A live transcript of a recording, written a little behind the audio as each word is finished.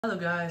Hello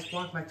guys,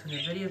 welcome back to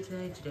another video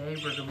today. Today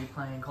we're going to be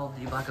playing Call of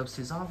Duty Black Ops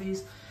 2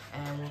 Zombies,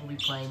 and we're going to be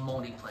playing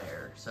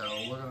multiplayer. So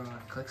we're going to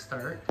click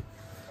start.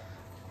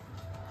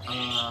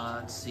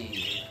 Let's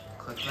see,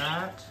 click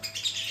that.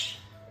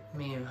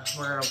 We're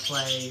going to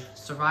play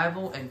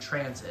survival and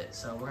transit.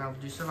 So we're going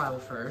to do survival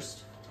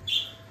first.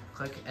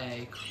 Click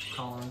A,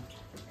 column.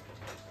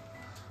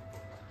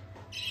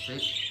 See,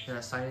 you're going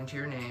to sign into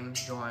your name,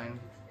 join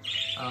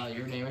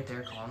your name right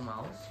there, column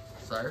Wells.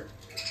 Start.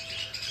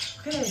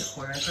 Okay,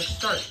 we're gonna click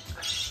start.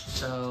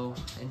 So,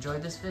 enjoy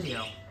this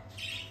video.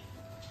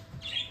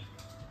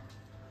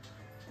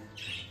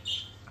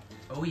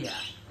 Oh yeah,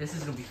 this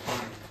is gonna be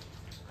fun.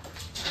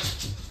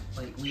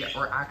 Like,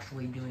 we're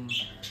actually doing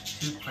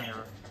 2-player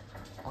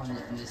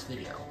in this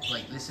video.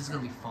 Like, this is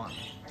gonna be fun.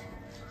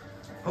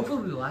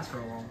 Hopefully we last for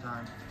a long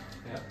time.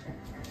 Yeah.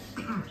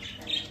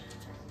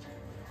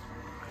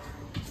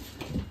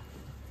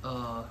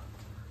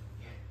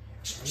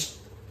 Ready?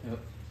 Yep.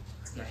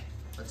 Okay.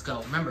 Let's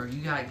go. Remember,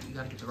 you gotta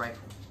get the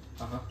rifle.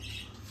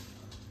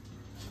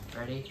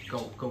 Ready?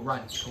 Go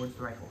run towards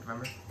the rifle.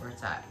 Remember where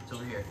it's at? It's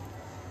over here.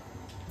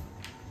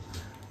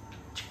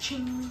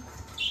 Cha-ching.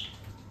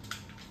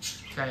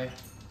 Okay,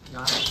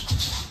 got it?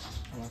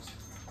 Almost.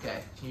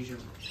 Okay, use your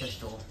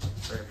pistol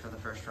for the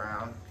first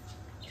round.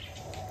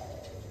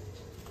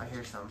 I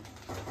hear some.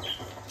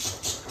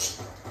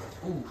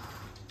 Ooh.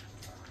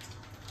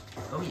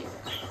 Oh yeah.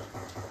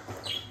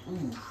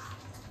 Ooh.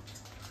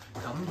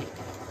 Come get me.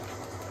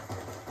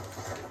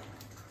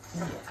 Ooh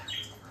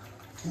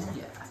yeah. Ooh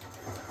yeah.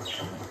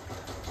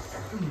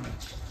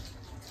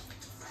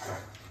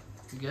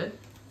 You good?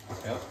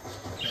 Yep.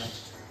 Okay.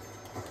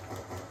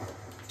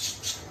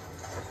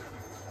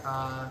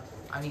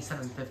 I need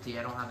 750.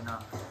 I don't have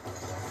enough.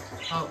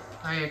 Oh,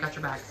 hey, I got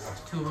your back.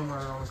 2 of them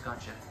almost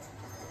got you.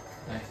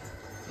 Nice.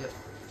 Yep.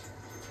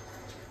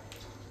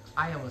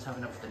 I almost have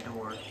enough for the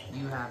door.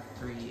 You have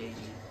 380.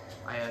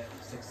 I have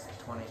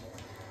 620.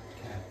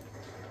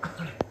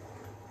 Okay.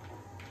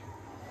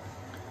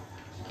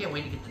 Can't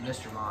wait to get the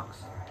Mr.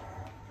 Box.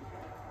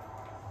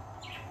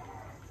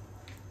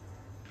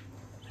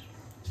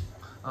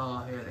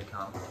 Oh, here they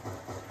come.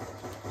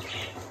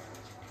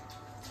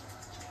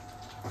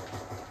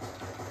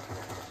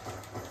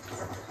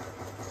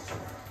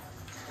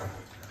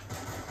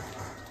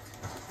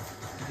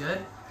 You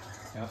good?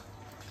 Yep.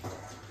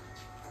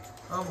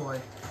 Oh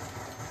boy.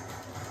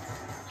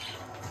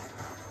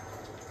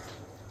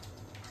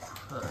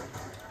 Good.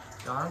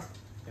 Got him?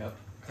 Yep.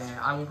 Okay,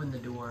 I opened the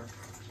door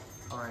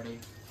already.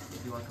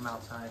 If you want to come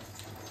outside.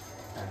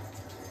 Okay.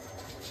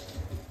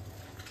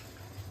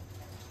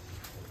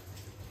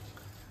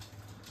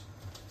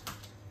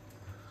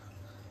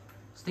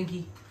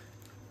 Stinky?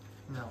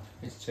 No.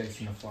 He's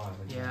chasing the fly.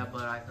 Yeah,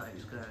 but I thought he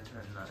was gonna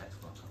turn the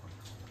Xbox on.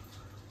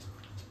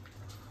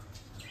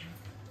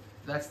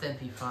 That's the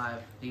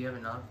MP5. Do you have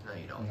enough? No,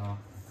 you don't. No.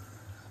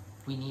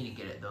 We need to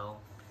get it though.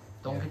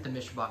 Don't Yeah. get the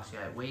mission box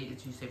yet. Wait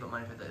until you save up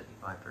money for the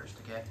MP5 first,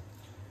 okay?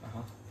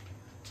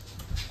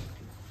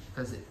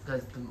 Because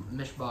the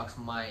mission box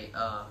might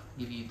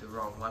give you the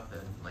wrong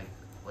weapon, like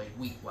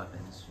weak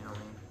weapons. You know what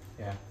I mean?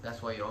 Yeah.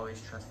 That's why you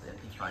always trust the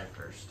MP5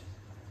 first.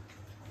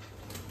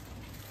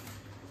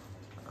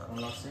 I'm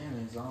not seeing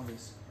any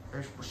zombies.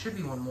 There should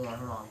be one more.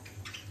 Hold on.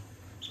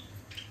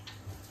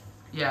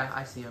 Yeah,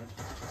 I see him.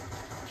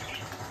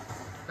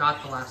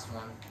 Got the last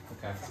one.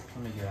 Okay.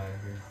 Let me get out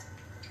of here.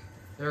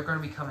 They're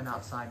going to be coming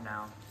outside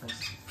now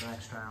since the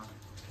next round.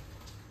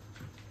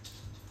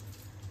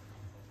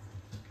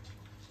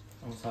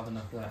 Almost have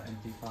enough for that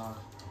MP5.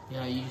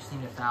 Yeah, you just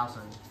need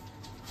 1,000.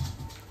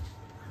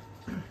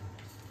 Here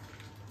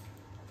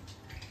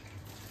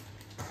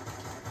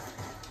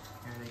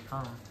they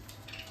come.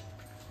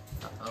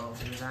 Uh-oh,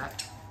 hear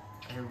that?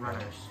 I hear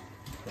runners.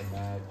 They're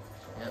mad.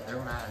 Yeah,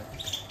 they're mad.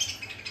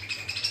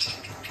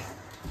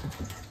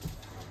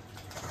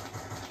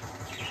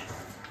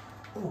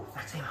 Ooh,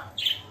 that's ammo.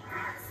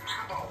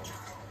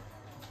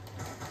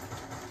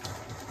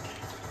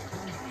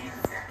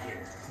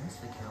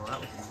 Missed the kill, that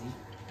was easy.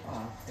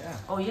 Oh, yeah.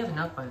 Oh, you have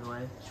enough, by the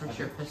way. Switch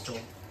your pistol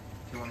if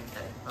you want to get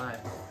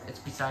that MP5. It's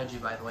beside you,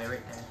 by the way,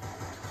 right there.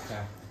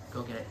 Okay.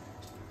 Go get it.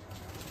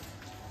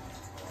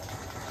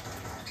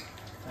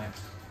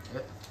 Thanks.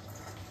 Yep.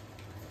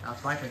 Now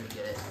it's my turn to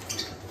get it.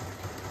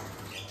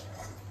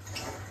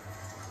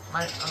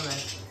 Okay,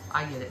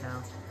 I get it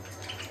now.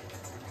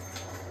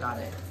 Got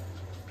it.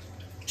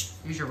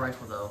 Use your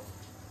rifle though.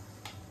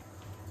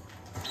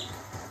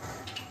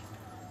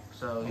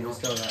 So you don't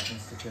still got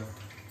insta kill.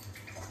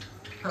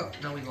 Oh,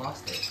 no, we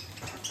lost it.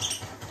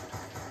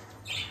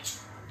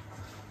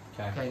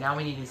 Okay. Okay, now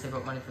we need to save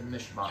up money for the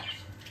mission box.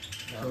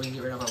 Yep. So we can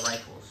get rid of our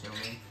rifles, you know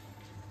what I mean?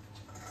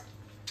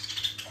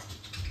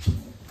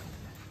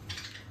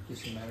 Get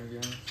some better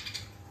guns.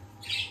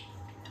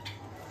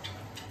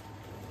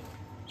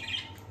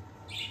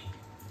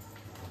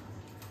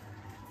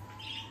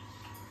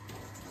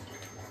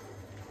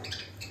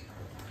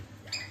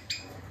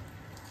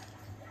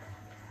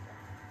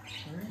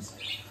 Where is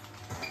it?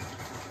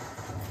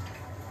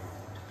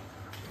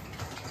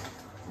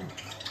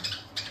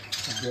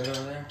 good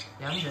over there?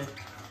 Yeah, I'm good.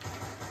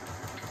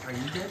 Are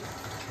you good?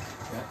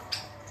 Yeah.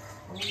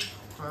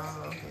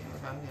 Oh, okay.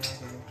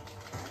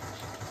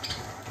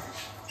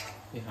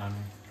 Behind me.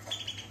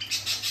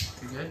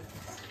 You good?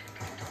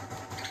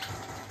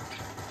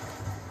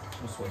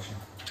 I'm switching.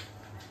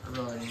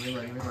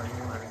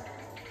 Reloading.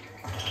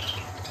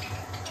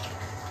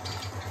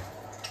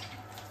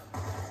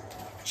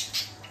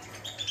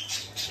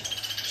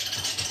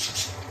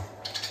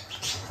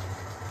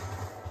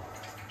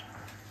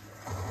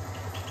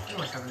 You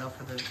must have enough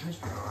for the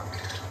mystery box.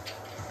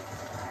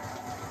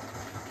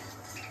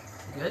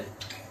 You good?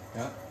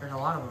 Yeah. There's a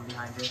lot of them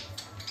behind you.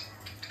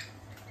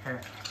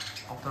 Here,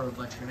 I'll throw a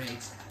bunch of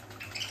grenades.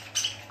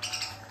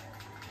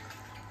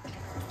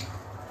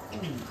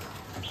 Ooh.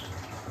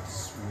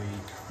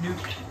 Sweet.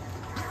 Nuke.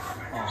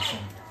 Awesome.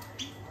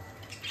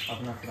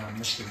 Have enough for that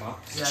mystery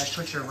box. Yeah,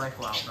 switch your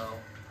rifle out though.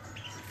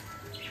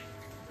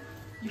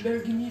 You better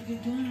give me a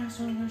good gun, or else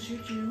I'm gonna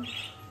shoot you.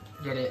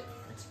 Get it.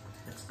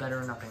 It's better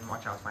than nothing.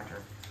 Watch out, it's my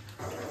turn.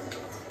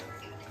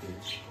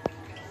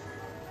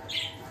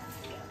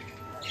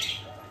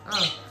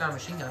 Oh, got a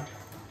machine gun.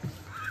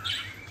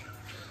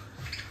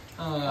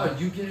 Oh,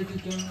 you get a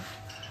good gun?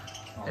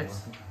 Oh,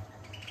 It's-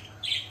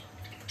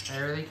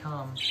 There they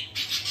come.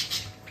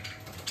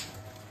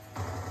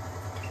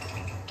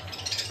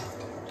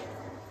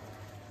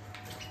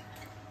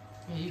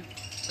 Yeah,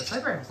 the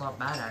sniper rifle's not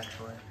bad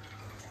actually.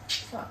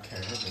 it's not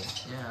terrible.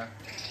 Yeah.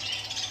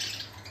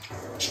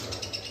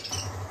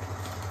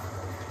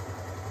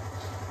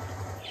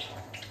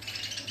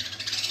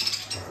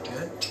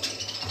 Good?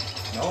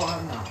 No,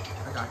 I'm not.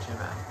 I got you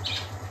back.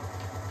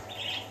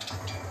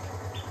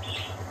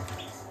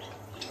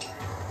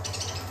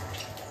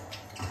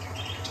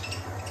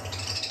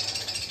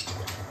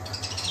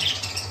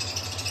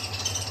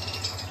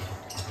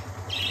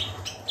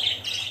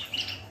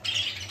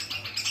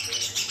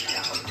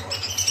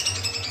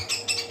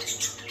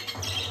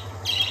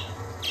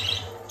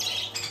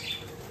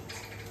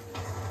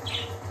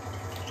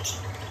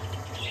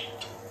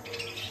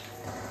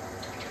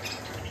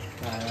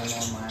 I'm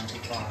on my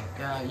MP5.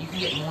 Yeah, you can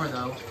get more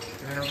though.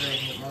 You're right over there, you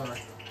can get more.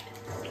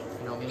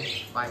 You know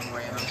me? Buy more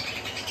ammo.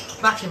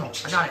 Max ammo!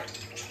 I got it!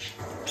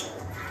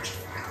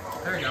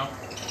 There we go.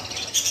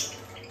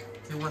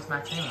 Who wants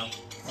max ammo?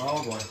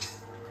 Oh boy.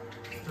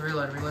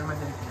 Reload my gun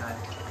if you died.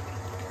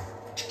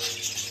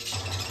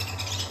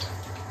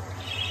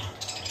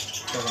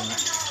 Still on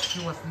that.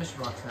 Who wants the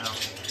mystery box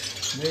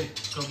now? Me.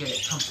 Go get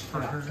it.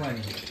 Come, Yeah,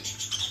 plenty.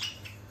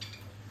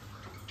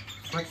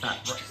 What's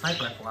that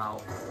sniper rifle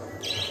out?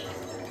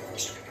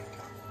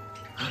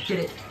 Get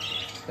it.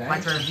 Thank My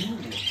turn. you.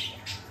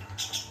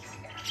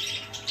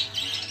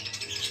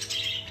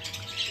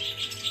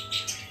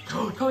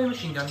 Oh, call me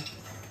machine gun.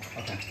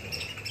 Okay.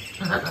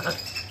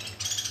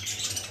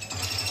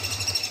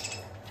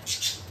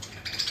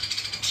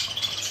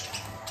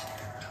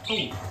 Oh.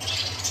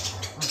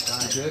 Almost You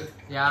died. good?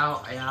 Yeah,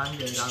 I'm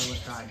good. I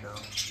almost died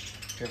though.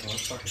 Careful,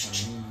 let's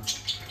focus on me.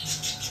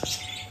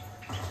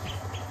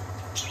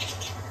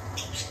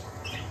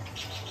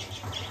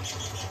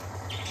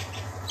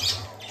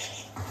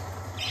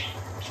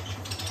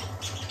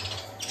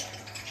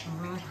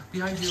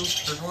 Behind you.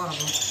 There's a lot of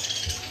them.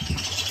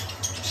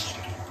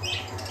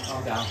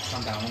 I'm down.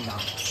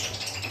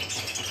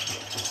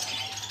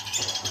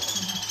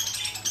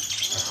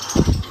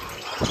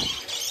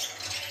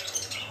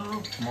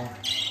 Oh. Come on.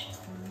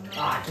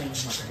 Ah, I can't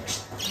use my grenade.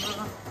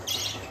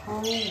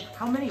 Oh,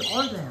 how many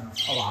are them?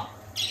 A lot.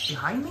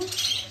 Behind me?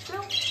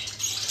 Still?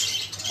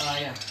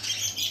 Yeah.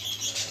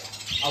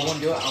 I want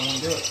to do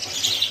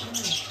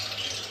it.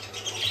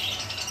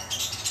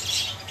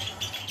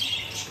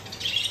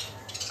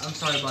 I'm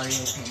sorry, buddy.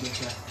 I can't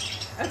get you.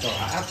 That's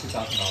alright. I have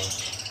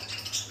 $2,000.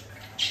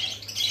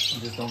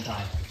 Just don't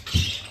die.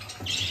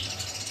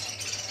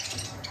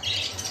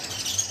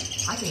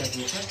 I think I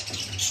can get you.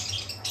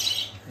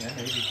 Yeah,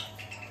 maybe.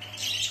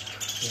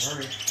 You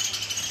hurry.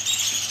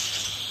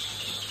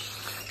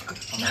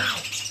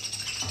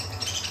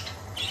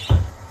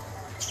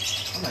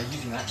 I'm not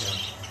using that gun.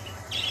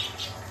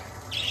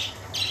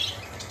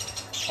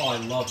 Oh, I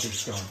love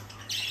this gun.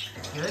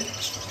 Good?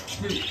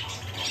 Dude.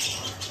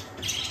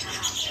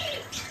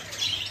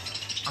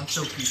 I'm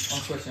so cute.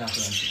 I'm switching out to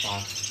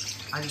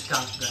MP5. I just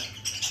got that.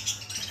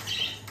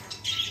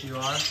 You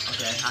are?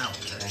 Okay, I don't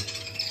care. Okay.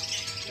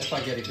 If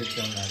I get a good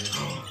gun, that is.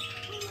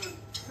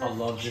 I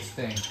love this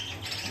thing.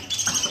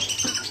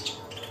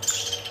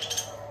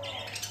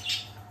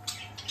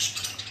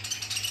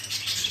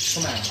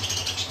 Come on.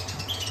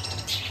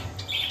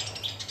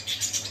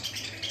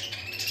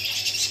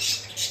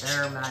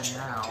 They're mad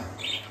now.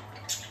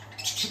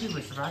 Two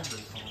people survived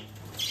this one.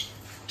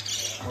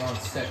 We're on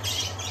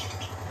 6.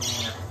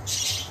 Yeah.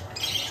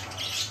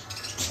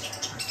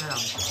 I said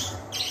I'm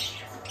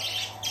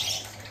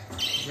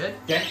good?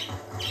 Okay?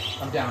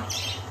 I'm down.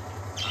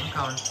 I'm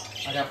coming.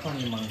 I got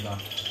plenty of money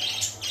left.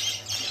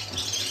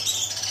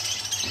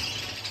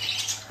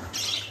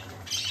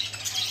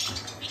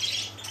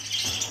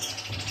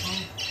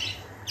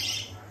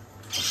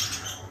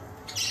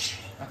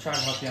 I try to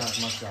help you out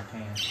as much as I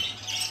can.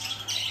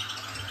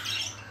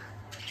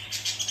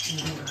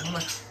 How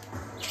much?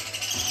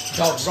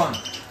 Go, run.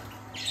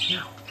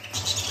 No.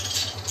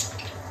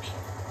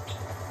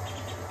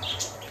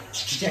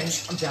 Dang,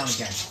 I'm down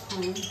again.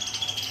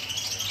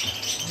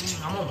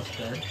 I'm almost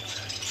dead.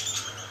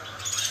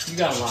 You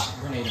got a lot.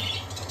 Grenade him.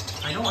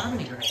 I don't have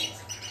any grenades.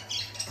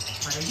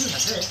 But I do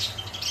have this.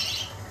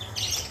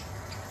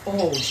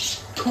 Oh,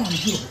 come on,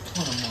 you have a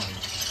ton of money.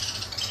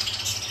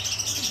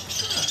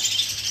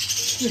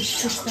 You have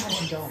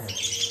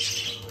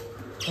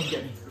 $6,000. Come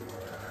get me.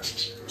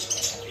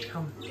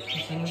 Come, you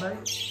see anybody?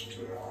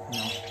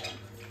 No.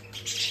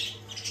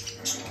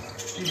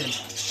 You didn't.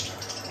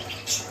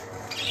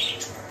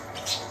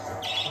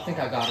 I think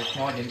I got it.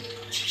 No, I didn't.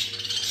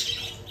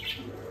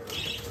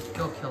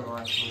 Go kill the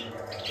last one.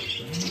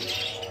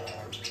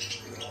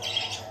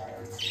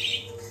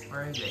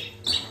 Where is it?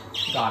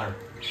 Got her.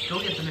 Go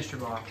get the mystery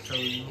box so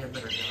you can get a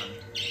better gun.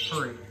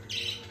 Hurry.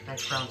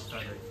 Next round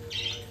started.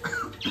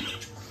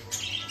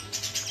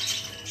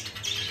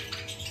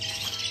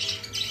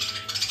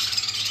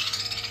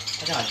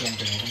 I got a damn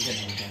grenade. I'm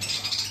getting it again.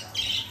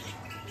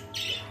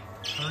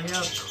 Hurry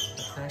up.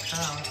 That's the next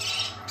round.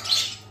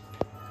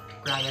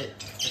 Grab it.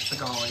 It's the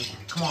golly.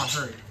 Come on,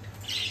 hurry.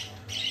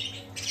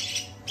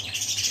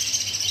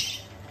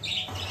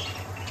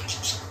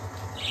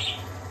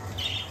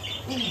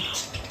 Ooh.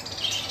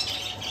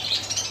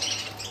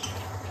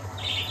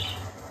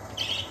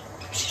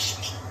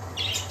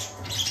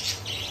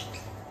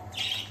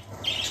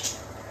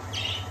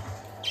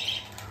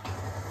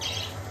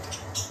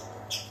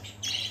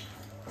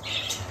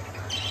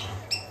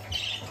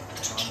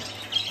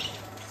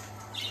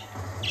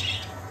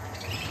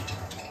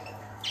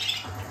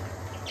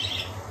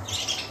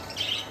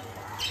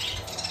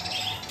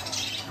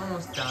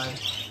 Almost died.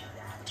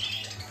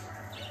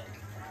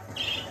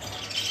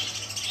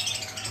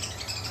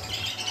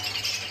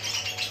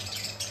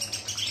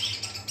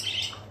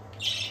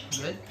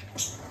 Good?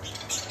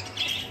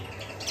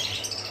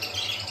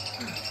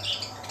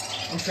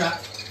 I'm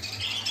trapped.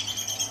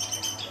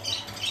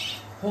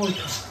 Holy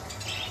crap.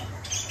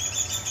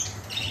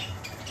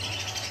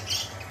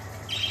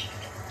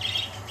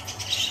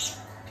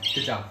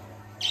 Good job.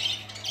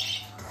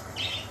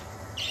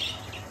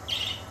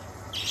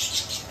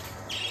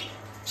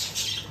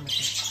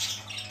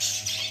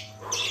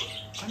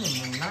 I didn't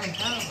even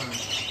 9,000.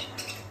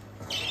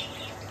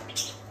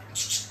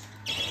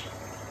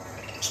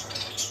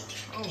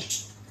 Oh.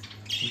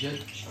 You good?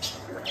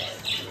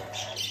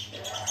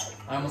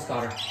 I almost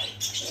got her.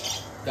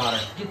 Got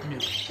her. Get the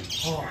nuke.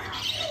 Oh.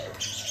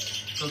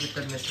 Go get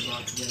the Mr.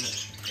 Box again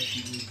if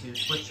you need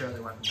to. Switch your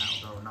other weapon out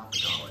though, not the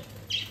dolly.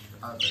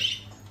 The other.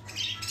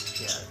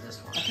 Yeah, this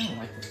one. I kind of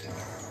like this one.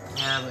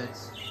 Yeah, but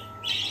it's...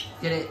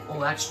 Get it? Oh,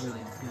 that's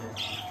really good.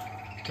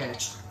 Okay,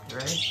 you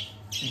ready?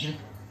 Mm-hmm.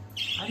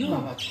 I You do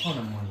have a ton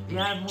of money.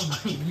 Yeah, I have more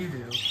money than you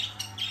do.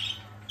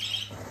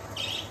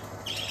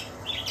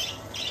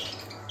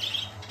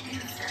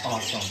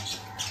 Awesome.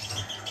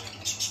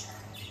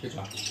 Good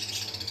job.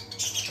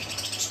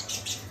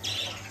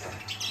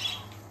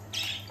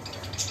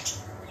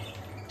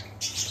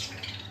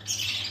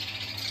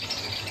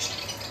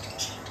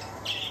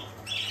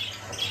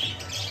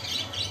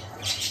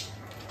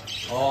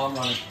 Oh, I'm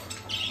running.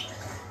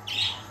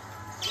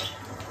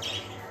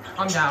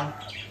 I'm down.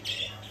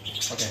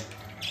 Okay.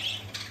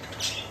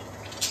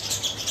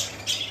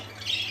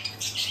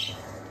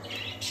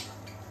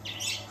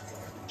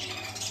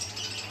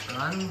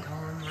 Run,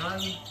 Colin,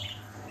 run.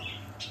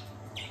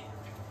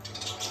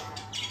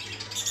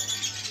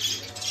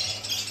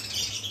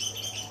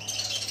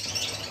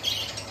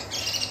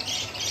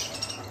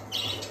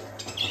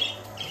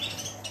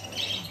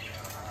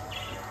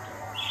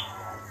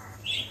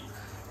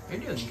 You're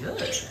doing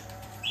good.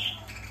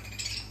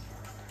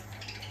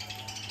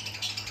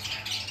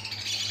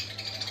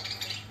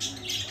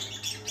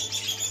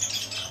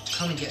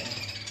 Come and get me.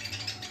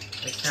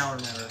 It's now or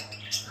never.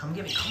 Come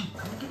get me. Come and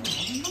get me.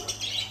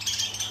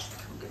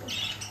 Come get me.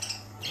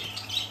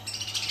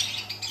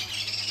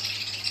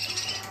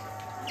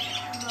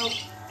 Nope.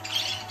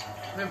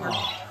 Remember,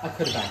 Oh, I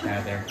could have backed out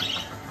of there.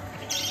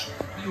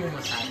 you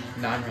almost had me.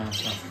 9 rounds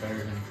sounds better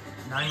than...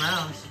 9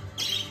 rounds.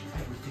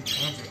 Hey, we do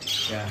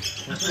transit. Yeah,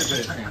 we're pretty good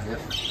at transit.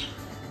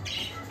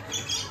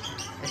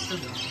 It's still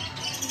good.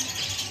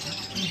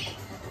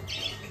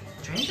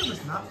 Transit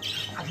was not...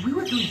 We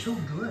were doing so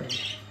good.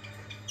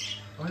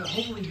 Well,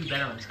 hopefully do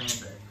better on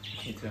transit.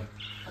 Me too.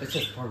 It's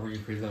just part where you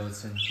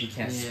preloads and you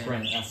can't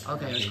sprint. That's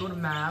okay, let's go to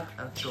map.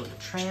 Let's go to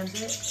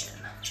transit.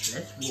 And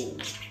let's roll.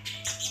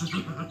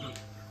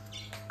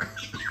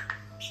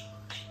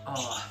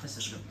 Oh, this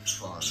is gonna be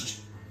fun.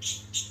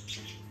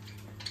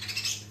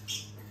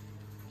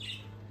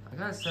 I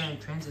gotta say,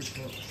 transit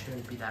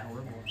shouldn't be that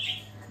horrible.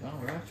 No,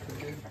 we're actually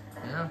good.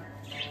 Yeah.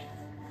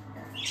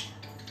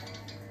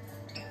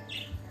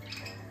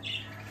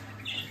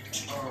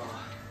 Oh.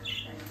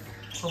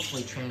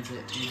 Hopefully transit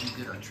will be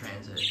good on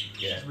transit.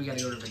 Yeah. We gotta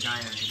go to the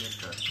diner to get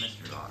the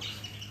mystery box.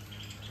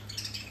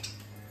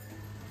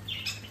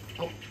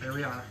 Oh, there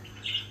we are.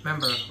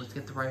 Remember, let's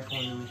get the rifle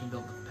and then we can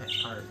build the pet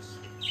parts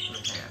for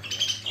the tank.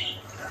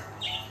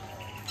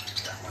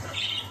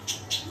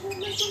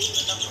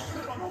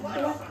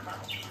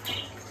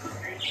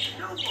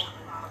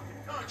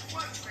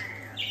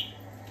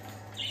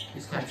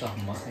 He's kind of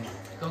off Mustang.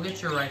 Go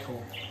get your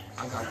rifle.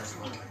 I got this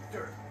one.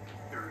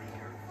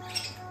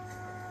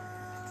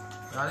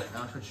 Got it?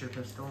 Now switch your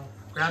pistol.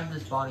 Grab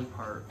this body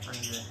part right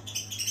here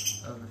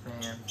of the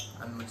fan.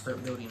 I'm gonna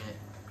start building it.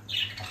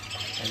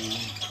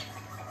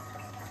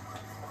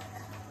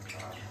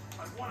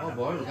 Oh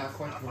boy, we got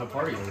quite a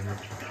party over here.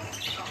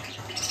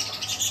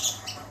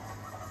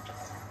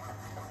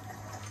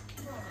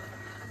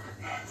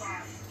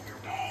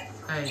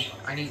 Hey,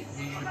 I need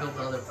you to build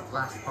the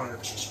last part.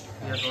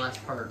 You have the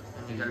last part.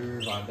 And Did you gotta you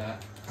revive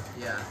that?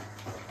 Yeah,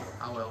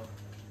 I will.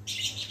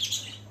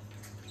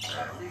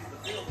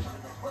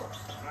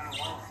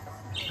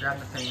 Grab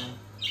the fan.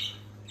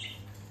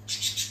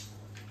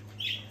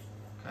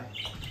 Okay.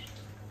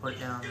 Put it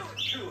down. Pick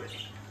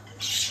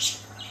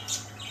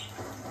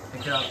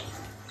it up.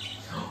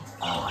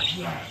 Oh,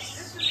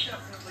 yes!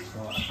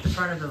 What? The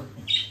front of the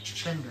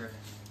fender.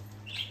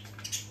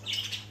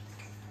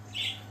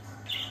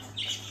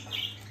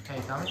 Okay,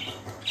 got it?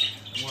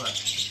 What?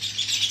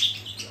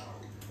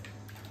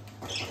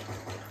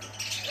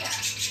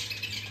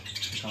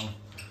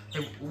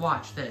 Hey,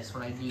 watch this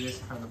when I do this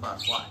in front of the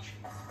bus. Watch.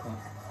 Huh.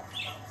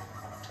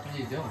 What are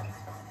you doing?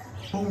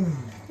 Boom!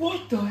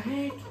 What the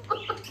heck?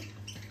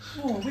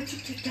 Whoa, where'd you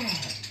get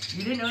that?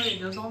 You didn't know that it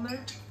goes on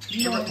there?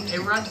 No. It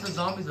runs the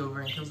zombies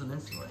over and kills them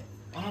instantly.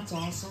 Oh, that's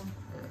awesome.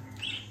 Yeah.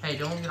 Hey,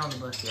 don't get on the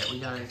bus yet. We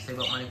gotta save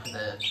up money for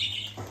the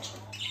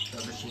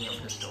machine gun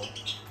pistol.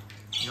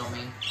 You know what I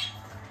mean?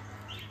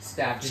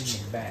 Stabbed in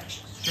the back.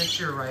 Stretch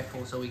your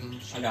rifle so we can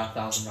shoot. I got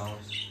 $1,000.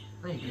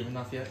 No, you You have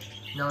enough yet?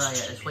 No, not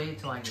yet. Just wait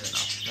until I get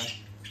enough, okay?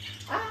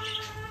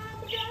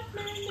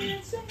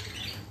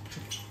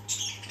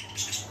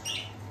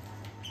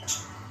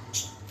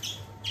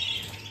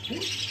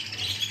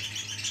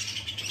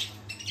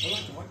 I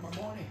like to wipe my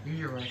body. Use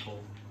your rifle.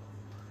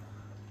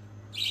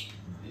 Yes.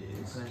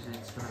 Because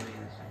it's gonna be this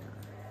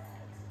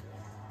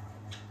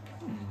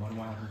What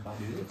do I happen if I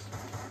do this?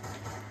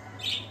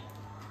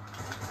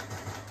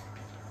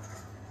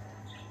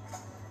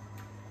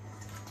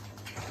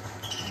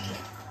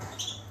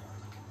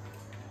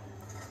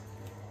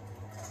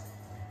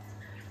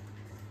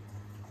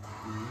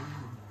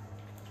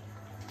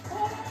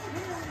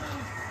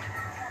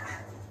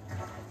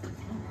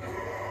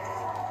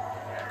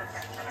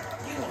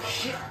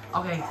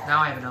 Okay, now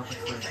I have enough.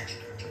 Let's leave.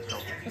 Let's go.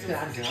 Let's get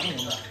out of here. I don't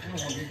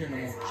want to be here no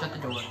more. Shut the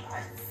door.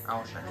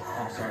 I'll shut it.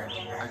 Oh, sorry.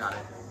 I got it.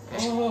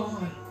 Okay.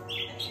 Oh.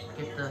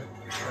 Get the...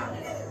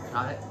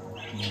 Got it?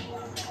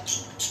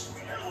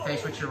 Hey,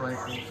 switch your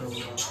rifle so we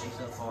don't stay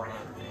so far over.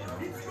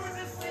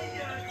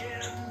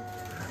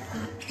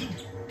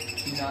 Do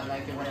you not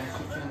like it when I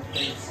shoot you in the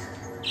face?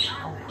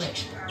 Oh,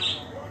 quit.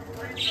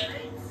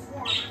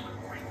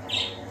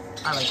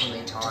 I like when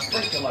they talk.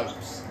 Break the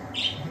locks.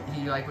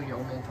 You like when your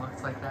old man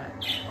talks like that?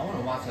 I want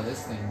to watch how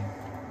this thing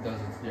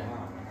does its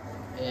job.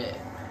 Yeah.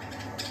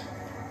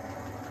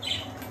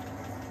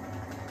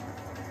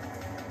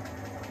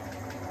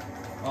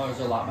 Oh, there's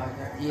a lot back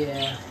there?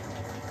 Yeah.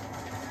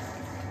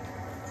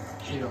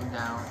 Shoot them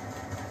down.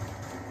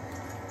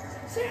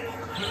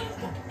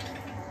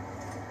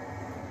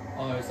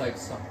 Oh, there's like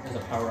there's a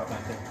power up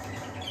back there.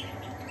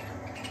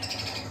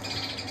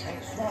 Hey,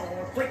 swallow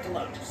or break the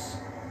loose.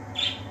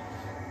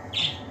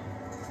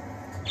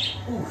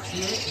 Ooh,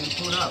 see it? It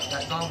pulled up.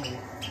 That zombie.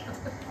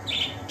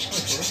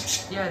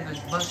 Yeah, the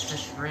bus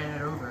just ran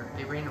it over.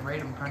 It ran right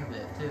in front of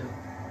it, too.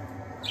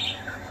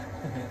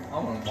 I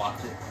want to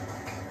watch it.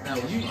 That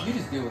Yeah, was you fun.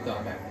 just deal with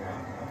that back there.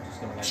 I'm just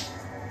gonna like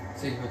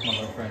sit with my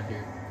little friend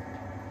here.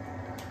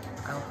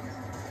 I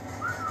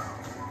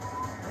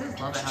just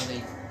love it how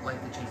they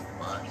like to chase the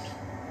bus.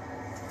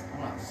 I'm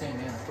not saying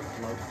man, quick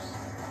lopes.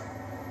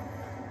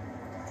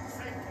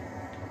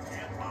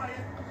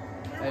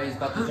 Hey, he's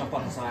about to jump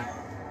on the side.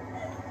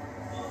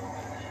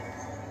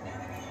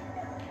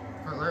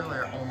 We're literally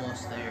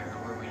almost there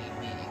where we need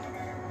to be.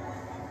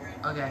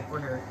 Okay, we're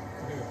here.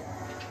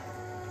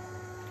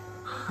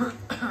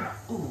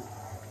 Ooh.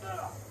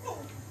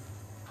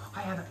 I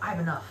have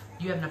enough.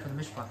 You have enough for the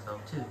mission box though,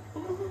 too.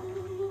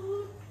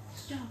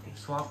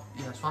 Swap,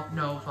 yeah, swap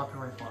your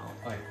rifle out.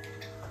 Alright.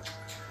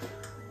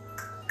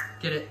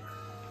 Get it.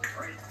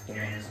 The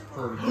man is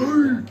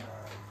hurry.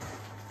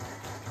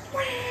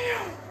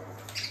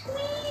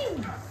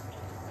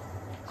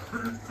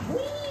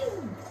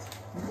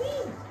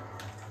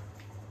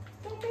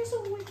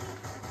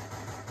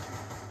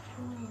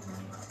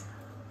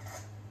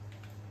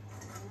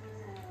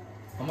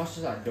 How much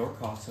does that door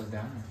cost us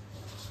down there?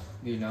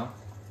 Do you know?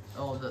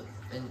 Oh,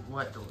 in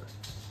what door?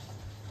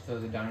 So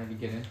is it down here to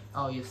get in?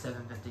 Oh, you have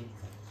 750.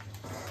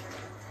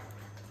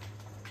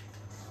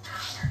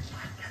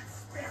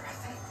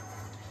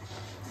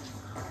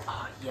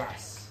 Oh,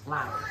 yes.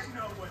 Ladder.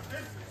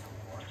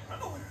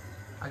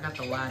 I got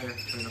the ladder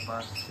for the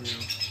bus, too.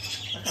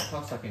 That guy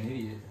talks like an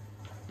idiot.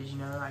 Did you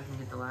know I can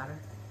get the ladder?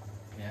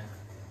 Yeah.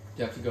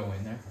 Do you have to go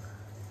in there?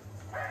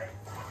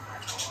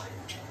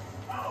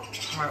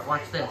 Alright,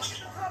 watch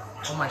this.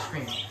 On my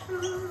screen.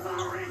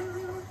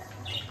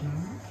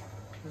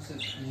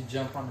 You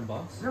jump on the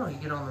bus? No, you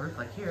get on the roof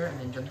like here and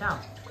then jump down.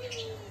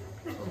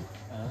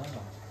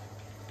 Oh.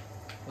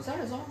 Was that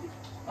a zombie?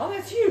 Oh,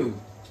 that's you!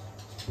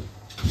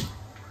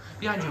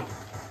 Behind you.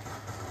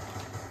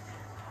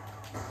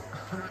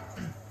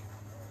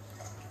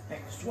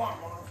 Take the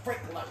swamp on a break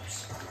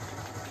loose.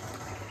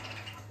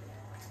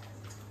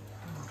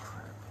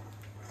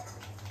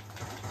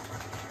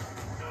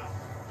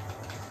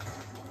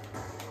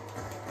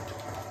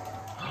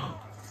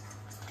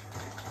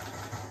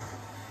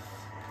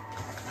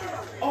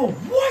 Oh,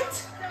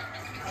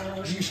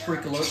 what? Did you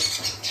freak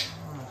alert?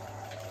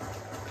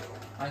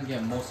 I can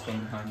get most of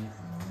them behind you.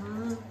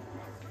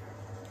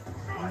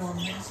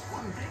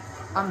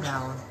 I'm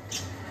down.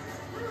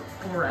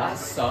 That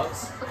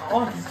sucks.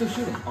 Oh, he's still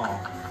shooting. Oh.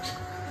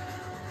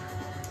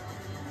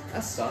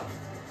 That sucks.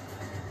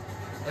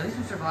 At least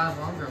we survived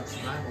longer on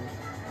survival.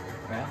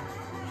 Yeah.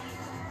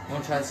 You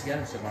wanna try this again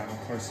or survival?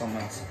 Or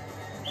something else?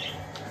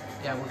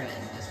 Yeah, we're gonna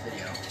end this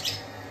video.